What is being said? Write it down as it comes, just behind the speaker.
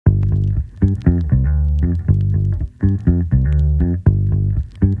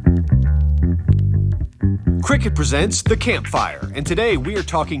Market presents The Campfire, and today we are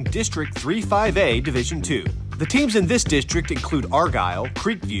talking District 3-5A Division 2. The teams in this district include Argyle,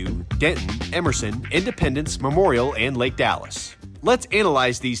 Creekview, Denton, Emerson, Independence, Memorial, and Lake Dallas. Let's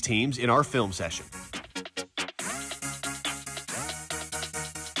analyze these teams in our film session.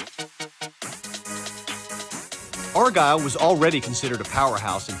 Argyle was already considered a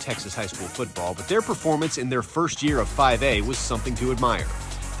powerhouse in Texas high school football, but their performance in their first year of 5A was something to admire.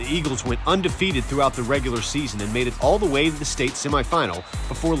 The Eagles went undefeated throughout the regular season and made it all the way to the state semifinal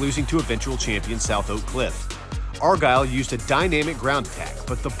before losing to eventual champion South Oak Cliff. Argyle used a dynamic ground attack,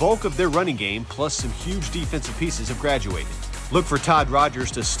 but the bulk of their running game plus some huge defensive pieces have graduated. Look for Todd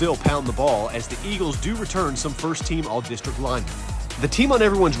Rogers to still pound the ball as the Eagles do return some first-team all-district linemen. The team on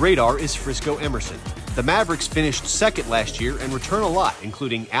everyone's radar is Frisco Emerson. The Mavericks finished second last year and return a lot,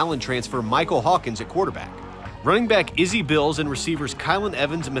 including Allen transfer Michael Hawkins at quarterback. Running back Izzy Bills and receivers Kylan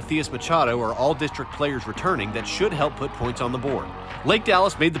Evans and Matthias Machado are all district players returning that should help put points on the board. Lake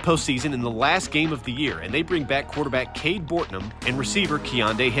Dallas made the postseason in the last game of the year, and they bring back quarterback Cade Bortnam and receiver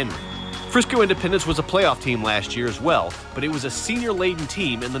Keondae Henry. Frisco Independence was a playoff team last year as well, but it was a senior-laden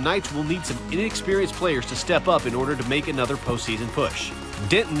team, and the Knights will need some inexperienced players to step up in order to make another postseason push.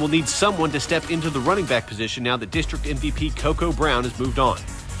 Denton will need someone to step into the running back position now that district MVP Coco Brown has moved on.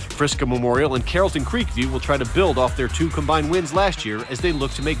 Frisco Memorial and Carrollton Creekview will try to build off their 2 combined wins last year as they look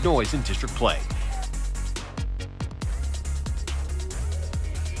to make noise in district play.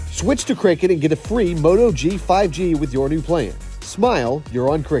 Switch to Cricket and get a free Moto G 5G with your new plan. Smile, you're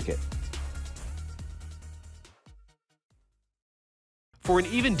on Cricket. For an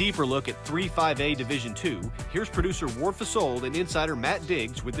even deeper look at 3-5A Division 2, here's producer Ward Fasold and insider Matt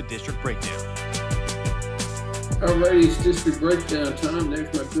Diggs with the district breakdown. Alrighty, it's district breakdown time.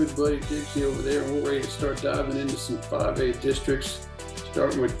 There's my good buddy Dixie over there, and we're ready to start diving into some 5A districts,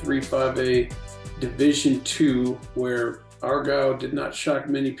 starting with 3-5A Division 2, where Argyle did not shock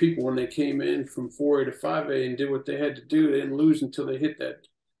many people when they came in from 4A to 5A and did what they had to do. They didn't lose until they hit that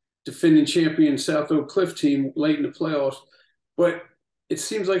defending champion South Oak Cliff team late in the playoffs. But it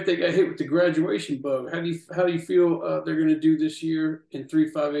seems like they got hit with the graduation bug. How do you feel they're going to do this year in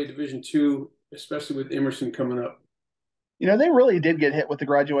 3-5A Division 2, especially with Emerson coming up? You know, they really did get hit with the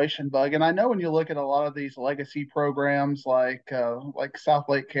graduation bug. And I know when you look at a lot of these legacy programs like South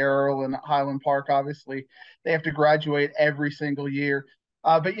Lake Carroll and Highland Park, obviously, they have to graduate every single year.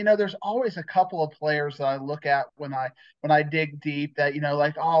 But, you know, there's always a couple of players that I look at when I dig deep that, you know,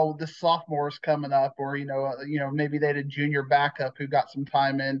 like, oh, the sophomore's coming up, or, maybe they had a junior backup who got some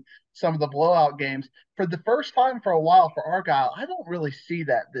time in some of the blowout games. For the first time for a while for Argyle, I don't really see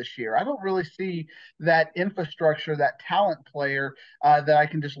that this year. I don't really see that infrastructure, that talent player that I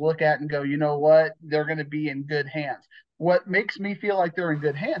can just look at and go, you know what, they're going to be in good hands. What makes me feel like they're in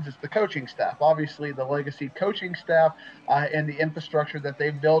good hands is the coaching staff. Obviously, the legacy coaching staff and the infrastructure that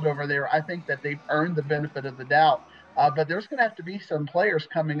they've built over there, I think that they've earned the benefit of the doubt. But there's going to have to be some players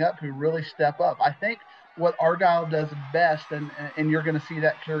coming up who really step up. I think what Argyle does best, and you're going to see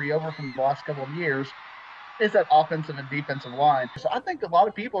that carry over from the last couple of years, is that offensive and defensive line. So I think a lot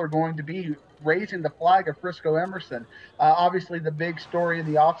of people are going to be raising the flag of Frisco Emerson. Obviously, the big story in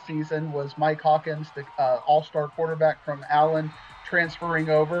the offseason was Mike Hawkins, the all-star quarterback from Allen, transferring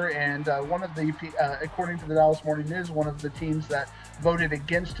over, and one of the, according to the Dallas Morning News, one of the teams that voted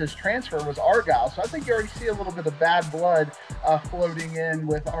against his transfer was Argyle. So I think you already see a little bit of bad blood floating in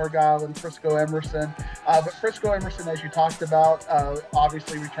with Argyle and Frisco Emerson. But Frisco Emerson, as you talked about,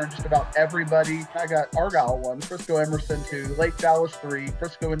 obviously returned just about everybody. I got Argyle 1, Frisco Emerson 2, Lake Dallas 3,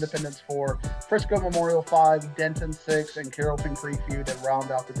 Frisco Independence 4, Frisco Memorial 5, Denton 6, and Carrollton Creekview to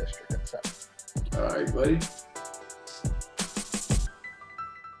round out the district at 7. All right, buddy.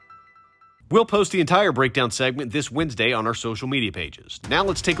 We'll post the entire breakdown segment this Wednesday on our social media pages. Now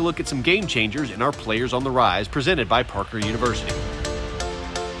let's take a look at some game changers in our Players on the Rise presented by Parker University.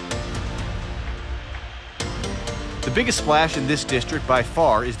 The biggest splash in this district by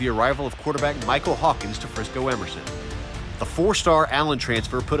far is the arrival of quarterback Michael Hawkins to Frisco Emerson. The 4-star Allen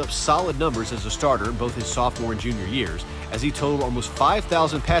transfer put up solid numbers as a starter in both his sophomore and junior years, as he totaled almost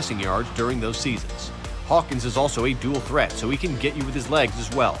 5,000 passing yards during those seasons. Hawkins is also a dual threat, so he can get you with his legs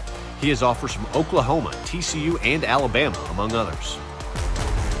as well. He has offers from Oklahoma, TCU, and Alabama, among others.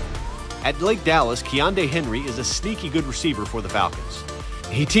 At Lake Dallas, Keondae Henry is a sneaky good receiver for the Falcons.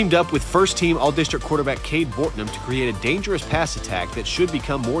 He teamed up with first-team All-District quarterback Cade Bortnam to create a dangerous pass attack that should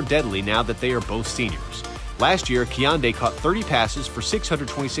become more deadly now that they are both seniors. Last year, Keondae caught 30 passes for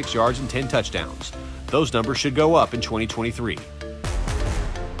 626 yards and 10 touchdowns. Those numbers should go up in 2023.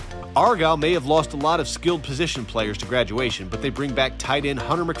 Argyle may have lost a lot of skilled position players to graduation, but they bring back tight end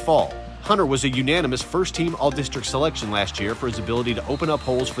Hunter McFall. Hunter was a unanimous first-team All-District selection last year for his ability to open up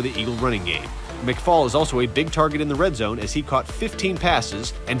holes for the Eagle running game. McFall is also a big target in the red zone as he caught 15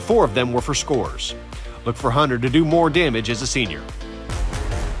 passes, and 4 of them were for scores. Look for Hunter to do more damage as a senior.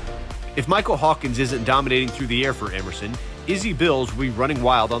 If Michael Hawkins isn't dominating through the air for Emerson, Izzy Bills will be running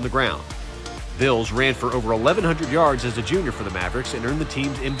wild on the ground. Bills ran for over 1,100 yards as a junior for the Mavericks and earned the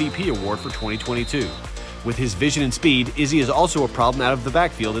team's MVP award for 2022. With his vision and speed, Izzy is also a problem out of the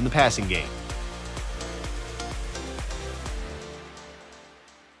backfield in the passing game.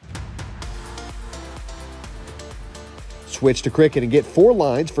 Switch to Cricket and get 4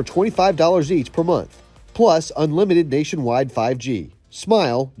 lines for $25 each per month, plus unlimited nationwide 5G.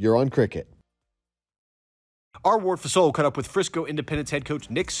 Smile, you're on Cricket. Our Ward Fasol caught up with Frisco Independence head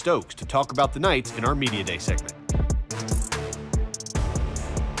coach Nick Stokes to talk about the Knights in our Media Day segment.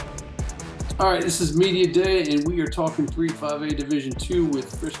 All right, this is Media Day, and we are talking 3-5A Division II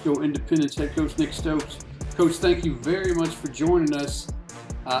with Frisco Independence head coach Nick Stokes. Coach, thank you very much for joining us.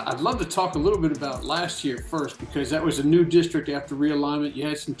 I'd love to talk a little bit about last year first, because that was a new district after realignment. You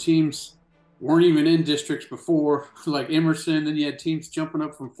had some teams weren't even in districts before, like Emerson. Then you had teams jumping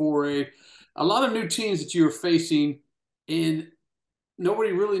up from 4A. A lot of new teams that you were facing, and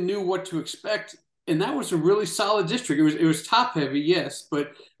nobody really knew what to expect. And that was a really solid district. It was top heavy, yes,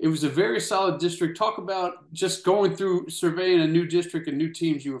 but it was a very solid district. Talk about just going through surveying a new district and new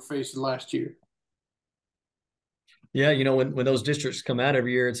teams you were facing last year. Yeah, when those districts come out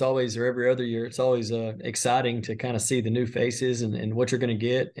every year, it's always, or every other year, it's always exciting to kind of see the new faces and what you're going to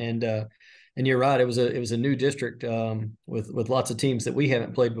get. And you're right, it was a new district with lots of teams that we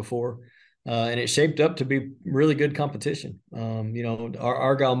haven't played before. And it shaped up to be really good competition.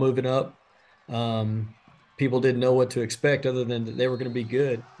 Argyle moving up, people didn't know what to expect other than that they were going to be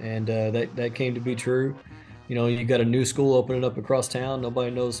good. And that came to be true. You got a new school opening up across town.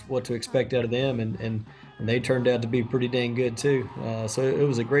 Nobody knows what to expect out of them. And they turned out to be pretty dang good too. So it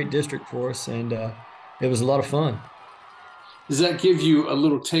was a great district for us, and it was a lot of fun. Does that give you a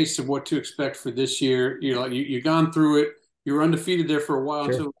little taste of what to expect for this year? You've gone through it. You were undefeated there for a while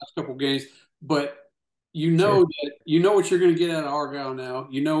Sure. until the last couple of games, but sure. That what you're going to get out of Argyle now.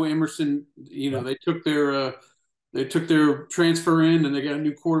 Emerson. They took their transfer in, and they got a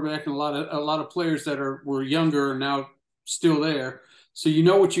new quarterback and a lot of players that were younger and now still there. So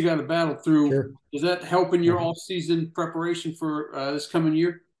what you got to battle through. Sure. Is that helping your off-season preparation for this coming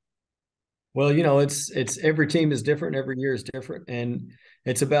year? Well, it's every team is different, every year is different, and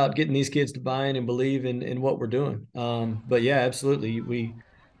it's about getting these kids to buy in and believe in what we're doing. But yeah, absolutely, we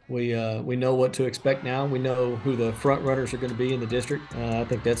know what to expect now. We know who the front runners are going to be in the district. I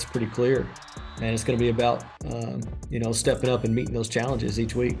think that's pretty clear, and it's going to be about stepping up and meeting those challenges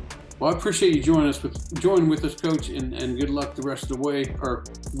each week. Well, I appreciate you joining with us, Coach, and good luck the rest of the way, or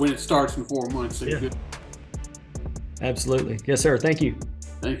when it starts in 4 months. So yeah. Absolutely, yes, sir. Thank you.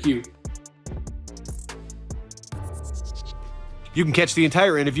 Thank you. You can catch the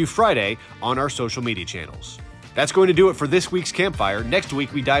entire interview Friday on our social media channels. That's going to do it for this week's Campfire. Next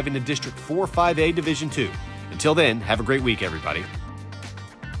week, we dive into District 4-5A Division II. Until then, have a great week, everybody.